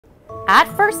At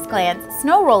first glance,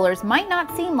 snow rollers might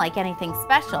not seem like anything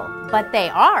special, but they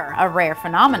are a rare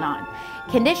phenomenon.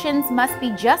 Conditions must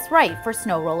be just right for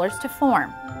snow rollers to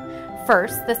form.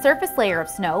 First, the surface layer of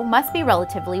snow must be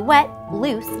relatively wet,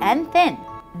 loose, and thin.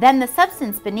 Then the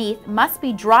substance beneath must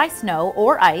be dry snow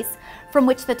or ice from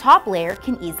which the top layer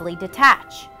can easily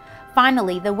detach.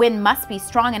 Finally, the wind must be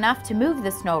strong enough to move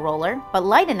the snow roller, but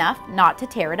light enough not to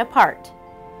tear it apart.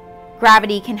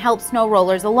 Gravity can help snow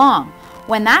rollers along.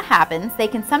 When that happens, they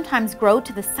can sometimes grow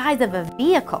to the size of a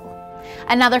vehicle.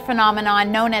 Another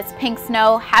phenomenon known as pink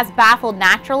snow has baffled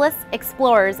naturalists,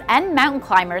 explorers, and mountain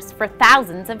climbers for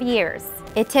thousands of years.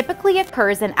 It typically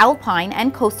occurs in alpine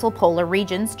and coastal polar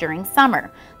regions during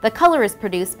summer. The color is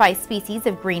produced by a species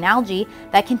of green algae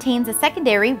that contains a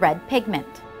secondary red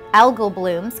pigment. Algal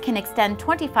blooms can extend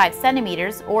 25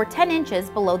 centimeters or 10 inches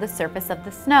below the surface of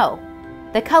the snow.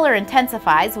 The color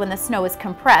intensifies when the snow is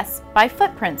compressed by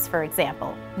footprints, for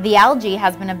example. The algae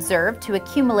has been observed to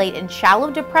accumulate in shallow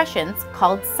depressions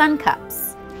called sun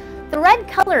cups. The red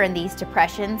color in these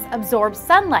depressions absorbs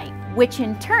sunlight, which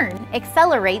in turn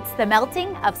accelerates the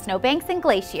melting of snowbanks and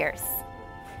glaciers.